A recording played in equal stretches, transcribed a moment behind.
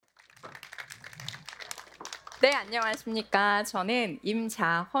네, 안녕하십니까. 저는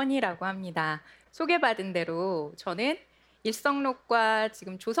임자헌이라고 합니다. 소개받은 대로 저는 일성록과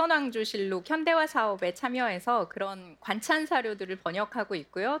지금 조선왕조실록 현대화 사업에 참여해서 그런 관찬 사료들을 번역하고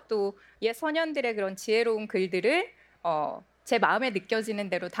있고요. 또 옛 선현들의 그런 지혜로운 글들을 제 마음에 느껴지는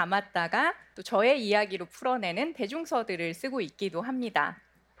대로 담았다가 또 저의 이야기로 풀어내는 대중서들을 쓰고 있기도 합니다.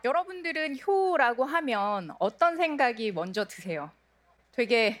 여러분들은 효라고 하면 어떤 생각이 먼저 드세요?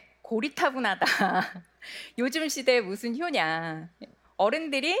 되게 고리타분하다. 요즘 시대에 무슨 효냐.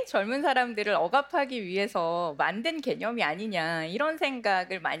 어른들이 젊은 사람들을 억압하기 위해서 만든 개념이 아니냐. 이런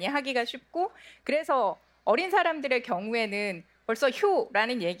생각을 많이 하기가 쉽고, 그래서 어린 사람들의 경우에는 벌써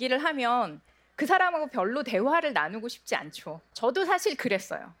효라는 얘기를 하면 그 사람하고 별로 대화를 나누고 싶지 않죠. 저도 사실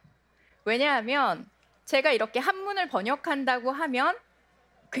그랬어요. 왜냐하면 제가 이렇게 한문을 번역한다고 하면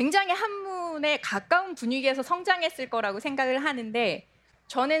굉장히 한문에 가까운 분위기에서 성장했을 거라고 생각을 하는데,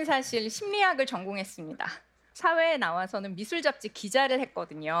 저는 사실 심리학을 전공했습니다. 사회에 나와서는 미술 잡지 기자를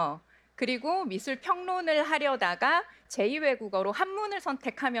했거든요. 그리고 미술 평론을 하려다가 제2외국어로 한문을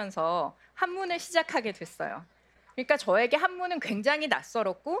선택하면서 한문을 시작하게 됐어요. 그러니까 저에게 한문은 굉장히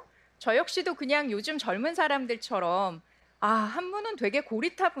낯설었고, 저 역시도 그냥 요즘 젊은 사람들처럼 한문은 되게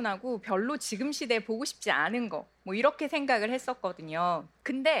고리타분하고 별로 지금 시대에 보고 싶지 않은 거, 뭐 이렇게 생각을 했었거든요.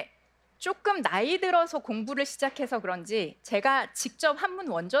 근데 조금 나이 들어서 공부를 시작해서 그런지 제가 직접 한문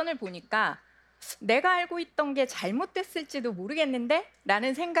원전을 보니까 내가 알고 있던 게 잘못됐을지도 모르겠는데?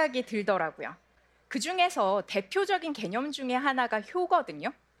 라는 생각이 들더라고요. 그 중에서 대표적인 개념 중에 하나가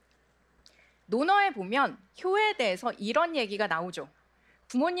효거든요. 논어에 보면 효에 대해서 이런 얘기가 나오죠.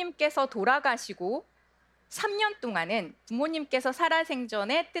 부모님께서 돌아가시고 3년 동안은 부모님께서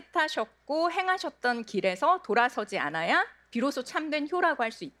살아생전에 뜻하셨고 행하셨던 길에서 돌아서지 않아야 비로소 참된 효라고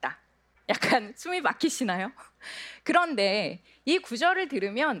할 수 있다. 약간 숨이 막히시나요? 그런데 이 구절을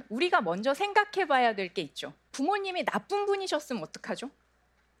들으면 우리가 먼저 생각해 봐야 될 게 있죠. 부모님이 나쁜 분이셨으면 어떡하죠?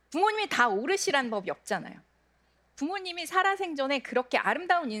 부모님이 다 옳으시란 법이 없잖아요. 부모님이 살아생전에 그렇게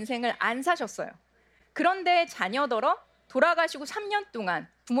아름다운 인생을 안 사셨어요. 그런데 자녀더러 돌아가시고 3년 동안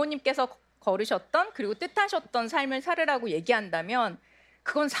부모님께서 걸으셨던 그리고 뜻하셨던 삶을 살으라고 얘기한다면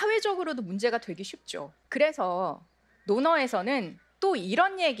그건 사회적으로도 문제가 되기 쉽죠. 그래서 논어에서는 또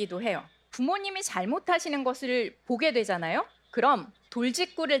이런 얘기도 해요. 부모님이 잘못하시는 것을 보게 되잖아요. 그럼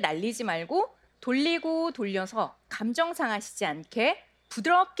돌직구를 날리지 말고 돌리고 돌려서 감정 상하시지 않게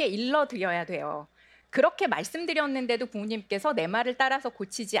부드럽게 일러드려야 돼요. 그렇게 말씀드렸는데도 부모님께서 내 말을 따라서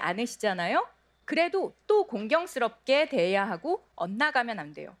고치지 않으시잖아요. 그래도 또 공경스럽게 대해야 하고 엇나가면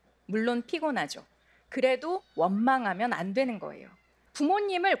안 돼요. 물론 피곤하죠. 그래도 원망하면 안 되는 거예요.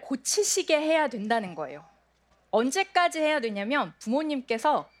 부모님을 고치시게 해야 된다는 거예요. 언제까지 해야 되냐면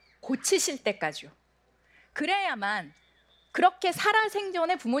부모님께서 고치실 때까지요. 그래야만, 그렇게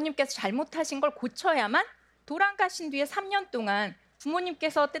살아생전에 부모님께서 잘못하신 걸 고쳐야만 돌아가신 뒤에 3년 동안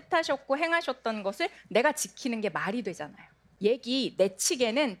부모님께서 뜻하셨고 행하셨던 것을 내가 지키는 게 말이 되잖아요. 얘기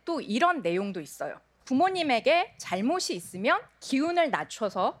내치게는 또 이런 내용도 있어요. 부모님에게 잘못이 있으면 기운을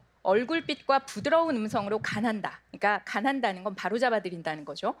낮춰서 얼굴빛과 부드러운 음성으로 간한다. 그러니까 간한다는 건 바로잡아드린다는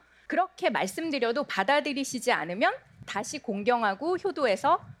거죠. 그렇게 말씀드려도 받아들이시지 않으면 다시 공경하고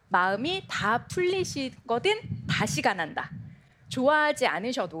효도해서 마음이 다 풀리시거든 다시 간한다. 좋아하지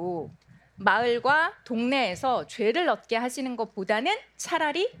않으셔도 마을과 동네에서 죄를 얻게 하시는 것보다는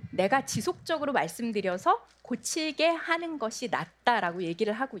차라리 내가 지속적으로 말씀드려서 고치게 하는 것이 낫다라고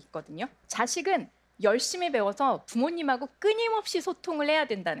얘기를 하고 있거든요. 자식은 열심히 배워서 부모님하고 끊임없이 소통을 해야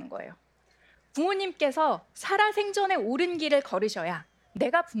된다는 거예요. 부모님께서 살아생전에 옳은 길을 걸으셔야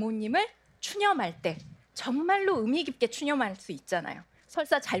내가 부모님을 추념할 때 정말로 의미 깊게 추념할 수 있잖아요.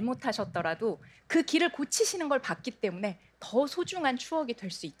 설사 잘못하셨더라도 그 길을 고치시는 걸 봤기 때문에 더 소중한 추억이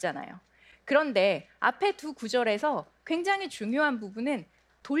될 수 있잖아요. 그런데 앞에 두 구절에서 굉장히 중요한 부분은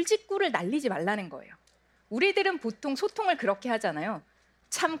돌직구를 날리지 말라는 거예요. 우리들은 보통 소통을 그렇게 하잖아요.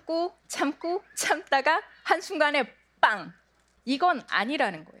 참고 참고 참다가 한순간에 빵! 이건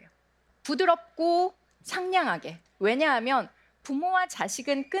아니라는 거예요. 부드럽고 상냥하게. 왜냐하면 부모와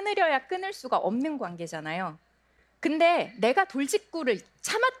자식은 끊으려야 끊을 수가 없는 관계잖아요. 근데 내가 돌직구를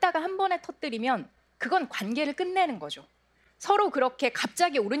참았다가 한 번에 터뜨리면 그건 관계를 끝내는 거죠. 서로 그렇게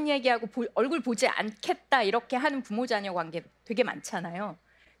갑자기 옳은 얘기하고 얼굴 보지 않겠다 이렇게 하는 부모 자녀 관계 되게 많잖아요.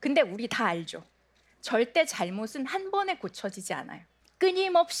 근데 우리 다 알죠. 절대 잘못은 한 번에 고쳐지지 않아요.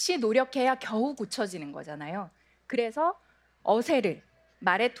 끊임없이 노력해야 겨우 고쳐지는 거잖아요. 그래서 어세를,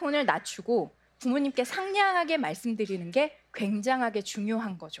 말의 톤을 낮추고 부모님께 상냥하게 말씀드리는 게 굉장하게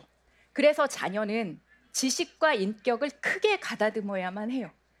중요한 거죠. 그래서 자녀는 지식과 인격을 크게 가다듬어야만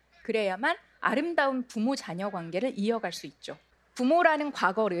해요. 그래야만 아름다운 부모 자녀 관계를 이어갈 수 있죠. 부모라는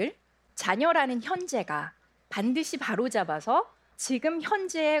과거를 자녀라는 현재가 반드시 바로잡아서 지금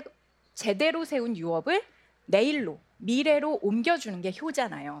현재 제대로 세운 유업을 내일로, 미래로 옮겨주는 게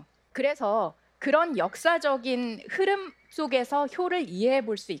효잖아요. 그래서 그런 역사적인 흐름 속에서 효를 이해해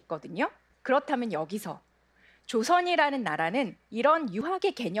볼 수 있거든요. 그렇다면 여기서 조선이라는 나라는 이런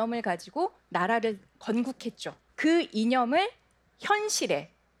유학의 개념을 가지고 나라를 건국했죠. 그 이념을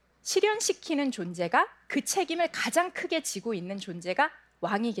현실에 실현시키는 존재가, 그 책임을 가장 크게 지고 있는 존재가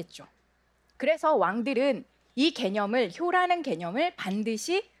왕이겠죠. 그래서 왕들은 이 개념을, 효라는 개념을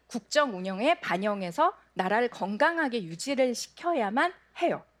반드시 국정 운영에 반영해서 나라를 건강하게 유지를 시켜야만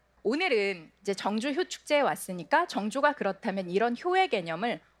해요. 오늘은 이제 정조 효 축제에 왔으니까 정조가 그렇다면 이런 효의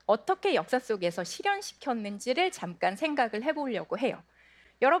개념을 어떻게 역사 속에서 실현시켰는지를 잠깐 생각을 해보려고 해요.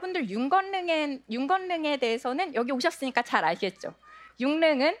 여러분들 윤건릉에 대해서는 여기 오셨으니까 잘 알겠죠.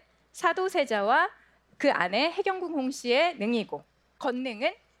 윤릉은 사도세자와 그 안에 해경궁 홍씨의 능이고,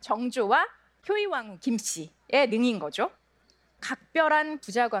 건릉은 정조와 효의왕후 김씨의 능인 거죠. 각별한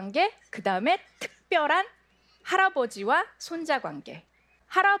부자관계, 그 다음에 특별한 할아버지와 손자관계.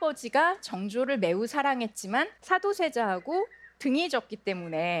 할아버지가 정조를 매우 사랑했지만 사도세자하고 등이 졌기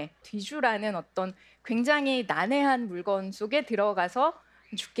때문에 뒤주라는 어떤 굉장히 난해한 물건 속에 들어가서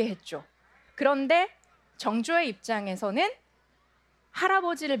죽게 했죠. 그런데 정조의 입장에서는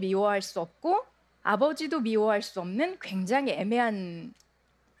할아버지를 미워할 수 없고 아버지도 미워할 수 없는 굉장히 애매한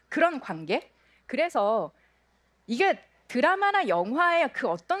그런 관계. 그래서 이게 드라마나 영화의 그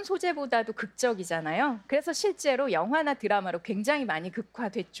어떤 소재보다도 극적이잖아요. 그래서 실제로 영화나 드라마로 굉장히 많이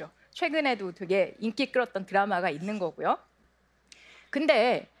극화됐죠. 최근에도 되게 인기 끌었던 드라마가 있는 거고요.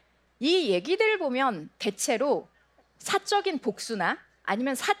 근데 이 얘기들을 보면 대체로 사적인 복수나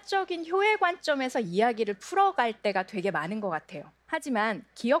아니면 사적인 효의 관점에서 이야기를 풀어갈 때가 되게 많은 것 같아요. 하지만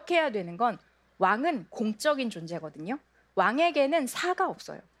기억해야 되는 건 왕은 공적인 존재거든요. 왕에게는 사가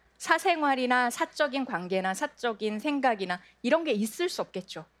없어요. 사생활이나 사적인 관계나 사적인 생각이나 이런 게 있을 수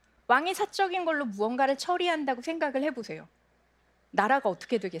없겠죠. 왕이 사적인 걸로 무언가를 처리한다고 생각을 해보세요. 나라가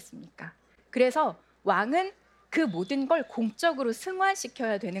어떻게 되겠습니까? 그래서 왕은 그 모든 걸 공적으로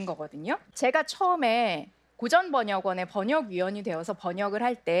승화시켜야 되는 거거든요. 제가 처음에 고전번역원의 번역위원이 되어서 번역을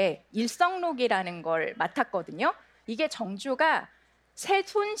할 때 일성록이라는 걸 맡았거든요. 이게 정조가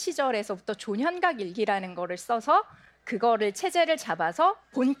세손 시절에서부터 존현각 일기라는 거를 써서 그거를 체제를 잡아서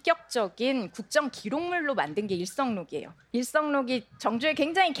본격적인 국정 기록물로 만든 게 일성록이에요. 일성록이 정조의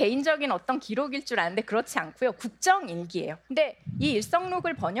굉장히 개인적인 어떤 기록일 줄 아는데 그렇지 않고요. 국정 일기예요. 근데 이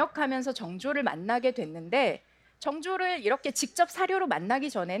일성록을 번역하면서 정조를 만나게 됐는데 정조를 이렇게 직접 사료로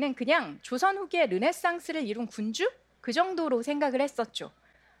만나기 전에는 그냥 조선 후기에 르네상스를 이룬 군주? 그 정도로 생각을 했었죠.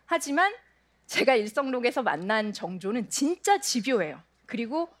 하지만 제가 일성록에서 만난 정조는 진짜 집요해요.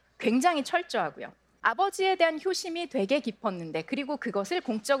 그리고 굉장히 철저하고요. 아버지에 대한 효심이 되게 깊었는데, 그리고 그것을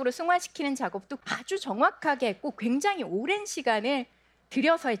공적으로 승화시키는 작업도 아주 정확하게 했고 굉장히 오랜 시간을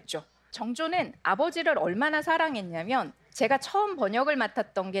들여서 했죠. 정조는 아버지를 얼마나 사랑했냐면, 제가 처음 번역을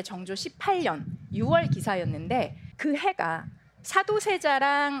맡았던 게 정조 18년 6월 기사였는데 그 해가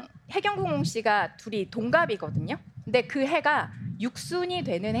사도세자랑 해경궁 홍씨가 둘이 동갑이거든요. 근데 그 해가 육순이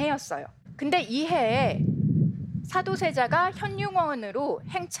되는 해였어요. 근데 이 해에 사도세자가 현충원으로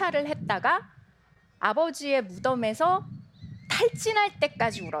행차를 했다가 아버지의 무덤에서 탈진할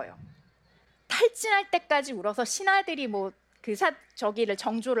때까지 울어요. 탈진할 때까지 울어서 신하들이 뭐 저기를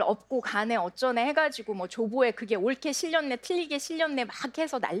정조를 업고 가네 어쩌네 해가지고 뭐 조보에 그게 옳게 실렸네 틀리게 실렸네 막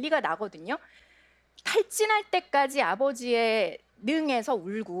해서 난리가 나거든요. 탈진할 때까지 아버지의 능에서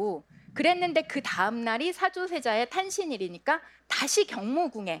울고 그랬는데 그 다음 날이 사도세자의 탄신일이니까 다시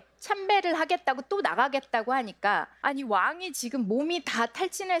경무궁에 참배를 하겠다고 또 나가겠다고 하니까, 아니 왕이 지금 몸이 다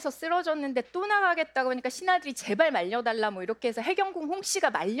탈진해서 쓰러졌는데 또 나가겠다고 하니까 신하들이 제발 말려달라 뭐 이렇게 해서 해경궁 홍씨가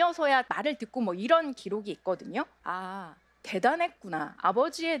말려서야 말을 듣고 뭐 이런 기록이 있거든요. 아, 대단했구나.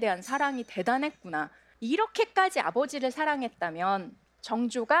 아버지에 대한 사랑이 대단했구나. 이렇게까지 아버지를 사랑했다면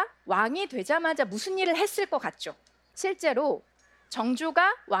정조가 왕이 되자마자 무슨 일을 했을 것 같죠? 실제로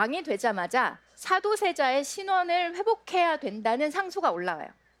정조가 왕이 되자마자 사도세자의 신원을 회복해야 된다는 상소가 올라와요.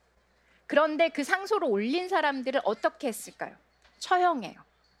 그런데 그 상소를 올린 사람들을 어떻게 했을까요? 처형해요.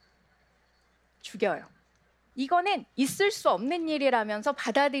 죽여요. 이거는 있을 수 없는 일이라면서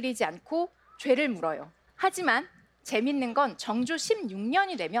받아들이지 않고 죄를 물어요. 하지만 재밌는 건 정조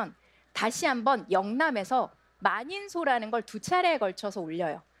 16년이 되면 다시 한번 영남에서 만인소라는 걸 2차례에 걸쳐서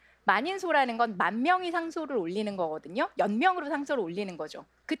올려요. 만인소라는 건 10,000명이 상소를 올리는 거거든요. 연명으로 상소를 올리는 거죠.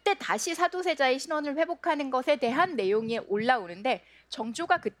 그때 다시 사도세자의 신원을 회복하는 것에 대한 내용이 올라오는데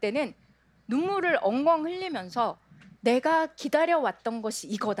정조가 그때는 눈물을 엉엉 흘리면서 내가 기다려왔던 것이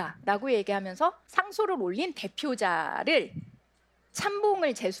이거다라고 얘기하면서 상소를 올린 대표자를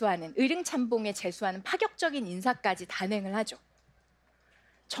참봉을 제수하는, 의릉참봉에 제수하는 파격적인 인사까지 단행을 하죠.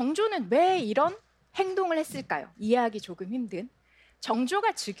 정조는 왜 이런 행동을 했을까요? 이해하기 조금 힘든.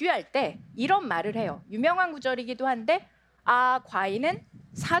 정조가 즉위할 때 이런 말을 해요. 유명한 구절이기도 한데, 과인은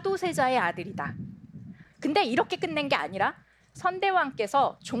사도세자의 아들이다. 근데 이렇게 끝낸 게 아니라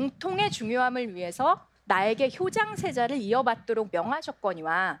선대왕께서 종통의 중요함을 위해서 나에게 효장세자를 이어받도록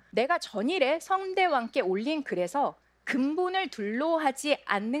명하셨거니와 내가 전일에 선대왕께 올린 글에서 근본을 둘로하지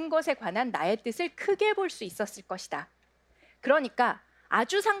않는 것에 관한 나의 뜻을 크게 볼 수 있었을 것이다. 그러니까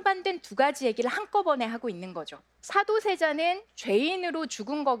아주 상반된 두 가지 얘기를 한꺼번에 하고 있는 거죠. 사도세자는 죄인으로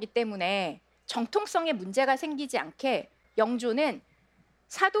죽은 거기 때문에 정통성에 문제가 생기지 않게 영조는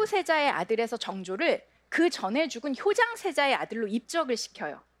사도세자의 아들에서 정조를 그 전에 죽은 효장세자의 아들로 입적을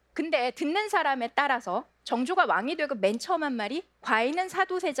시켜요. 근데 듣는 사람에 따라서 정조가 왕이 되고 맨 처음 한 말이 과인은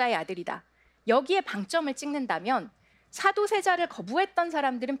사도세자의 아들이다. 여기에 방점을 찍는다면 사도세자를 거부했던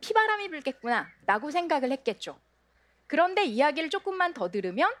사람들은 피바람이 불겠구나 라고 생각을 했겠죠. 그런데 이야기를 조금만 더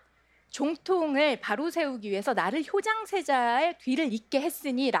들으면 종통을 바로 세우기 위해서 나를 효장세자의 뒤를 잇게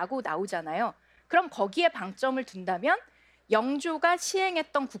했으니 라고 나오잖아요. 그럼 거기에 방점을 둔다면 영조가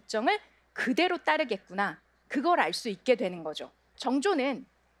시행했던 국정을 그대로 따르겠구나, 그걸 알 수 있게 되는 거죠. 정조는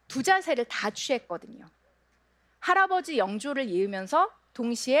두 자세를 다 취했거든요. 할아버지 영조를 이으면서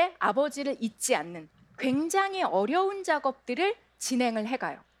동시에 아버지를 잊지 않는 굉장히 어려운 작업들을 진행을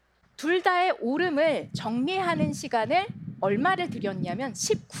해가요. 둘 다의 옳음을 정리하는 시간을 얼마를 들였냐면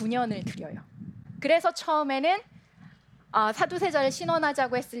 19년을 들여요. 그래서 처음에는 사도세자를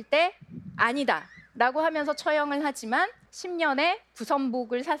신원하자고 했을 때 아니다 라고 하면서 처형을 하지만 10년에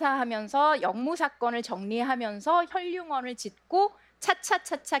구선복을 사사하면서 역무사건을 정리하면서 혈융원을 짓고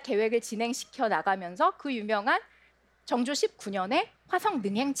차차차차 계획을 진행시켜 나가면서 그 유명한 정조 19년에 화성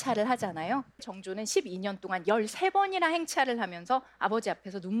능행차를 하잖아요. 정조는 12년 동안 13번이나 행차를 하면서 아버지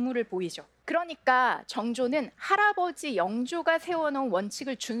앞에서 눈물을 보이죠. 그러니까 정조는 할아버지 영조가 세워놓은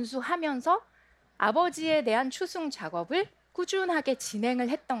원칙을 준수하면서 아버지에 대한 추승 작업을 꾸준하게 진행을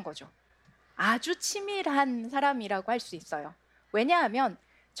했던 거죠. 아주 치밀한 사람이라고 할 수 있어요. 왜냐하면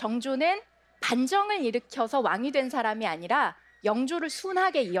정조는 반정을 일으켜서 왕이 된 사람이 아니라 영조를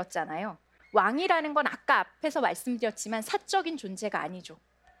순하게 이었잖아요. 왕이라는 건 아까 앞에서 말씀드렸지만 사적인 존재가 아니죠.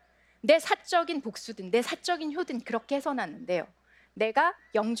 내 사적인 복수든 내 사적인 효든 그렇게 해서놨는데요. 내가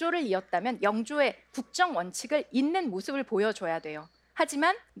영조를 이었다면 영조의 국정 원칙을 잇는 모습을 보여줘야 돼요.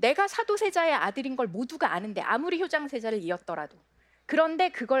 하지만 내가 사도세자의 아들인 걸 모두가 아는데, 아무리 효장세자를 이었더라도, 그런데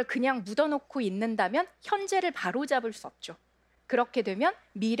그걸 그냥 묻어놓고 있는다면 현재를 바로잡을 수 없죠. 그렇게 되면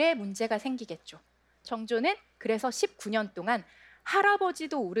미래에 문제가 생기겠죠. 정조는 그래서 19년 동안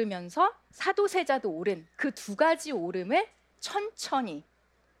할아버지도 오르면서 사도세자도 오른 그 두 가지 오름을 천천히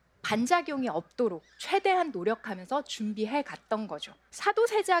반작용이 없도록 최대한 노력하면서 준비해 갔던 거죠.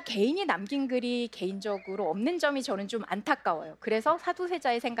 사도세자 개인이 남긴 글이 개인적으로 없는 점이 저는 좀 안타까워요. 그래서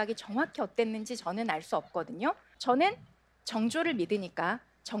사도세자의 생각이 정확히 어땠는지 저는 알 수 없거든요. 저는 정조를 믿으니까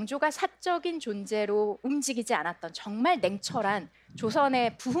정조가 사적인 존재로 움직이지 않았던 정말 냉철한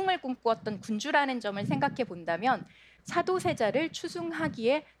조선의 부흥을 꿈꾸었던 군주라는 점을 생각해 본다면 사도세자를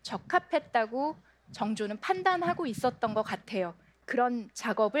추승하기에 적합했다고 정조는 판단하고 있었던 것 같아요. 그런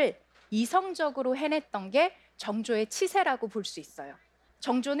작업을 이성적으로 해냈던 게 정조의 치세라고 볼 수 있어요.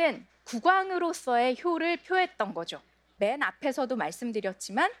 정조는 국왕으로서의 효를 표했던 거죠. 맨 앞에서도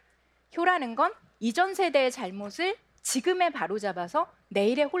말씀드렸지만 효라는 건 이전 세대의 잘못을 지금에 바로잡아서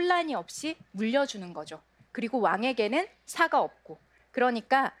내일의 혼란이 없이 물려주는 거죠. 그리고 왕에게는 사가 없고,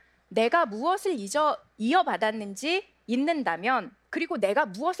 그러니까 내가 무엇을 이어받았는지 잊는다면, 그리고 내가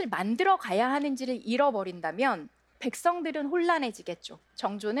무엇을 만들어 가야 하는지를 잃어버린다면 백성들은 혼란해지겠죠.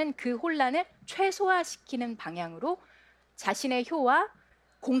 정조는 그 혼란을 최소화시키는 방향으로 자신의 효와,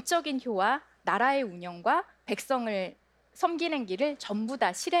 공적인 효와 나라의 운영과 백성을 섬기는 길을 전부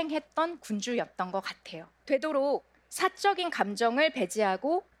다 실행했던 군주였던 것 같아요. 되도록 사적인 감정을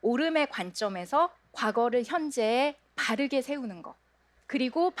배제하고 옳음의 관점에서 과거를 현재에 바르게 세우는 것,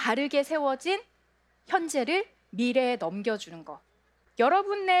 그리고 바르게 세워진 현재를 미래에 넘겨주는 것.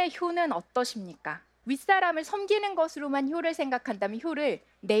 여러분의 효는 어떠십니까? 윗사람을 섬기는 것으로만 효를 생각한다면 효를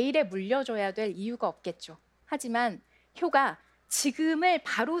내일에 물려줘야 될 이유가 없겠죠. 하지만 효가 지금을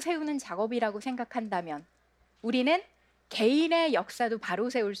바로 세우는 작업이라고 생각한다면 우리는 개인의 역사도 바로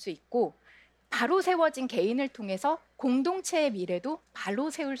세울 수 있고, 바로 세워진 개인을 통해서 공동체의 미래도 바로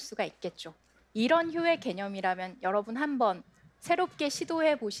세울 수가 있겠죠. 이런 효의 개념이라면 여러분 한번 새롭게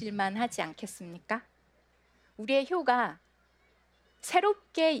시도해 보실 만하지 않겠습니까? 우리의 효가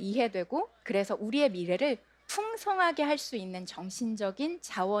새롭게 이해되고, 그래서 우리의 미래를 풍성하게 할 수 있는 정신적인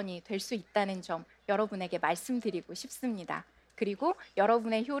자원이 될 수 있다는 점 여러분에게 말씀드리고 싶습니다. 그리고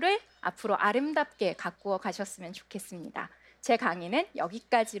여러분의 효를 앞으로 아름답게 가꾸어 가셨으면 좋겠습니다. 제 강의는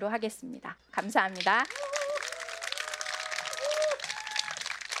여기까지로 하겠습니다. 감사합니다.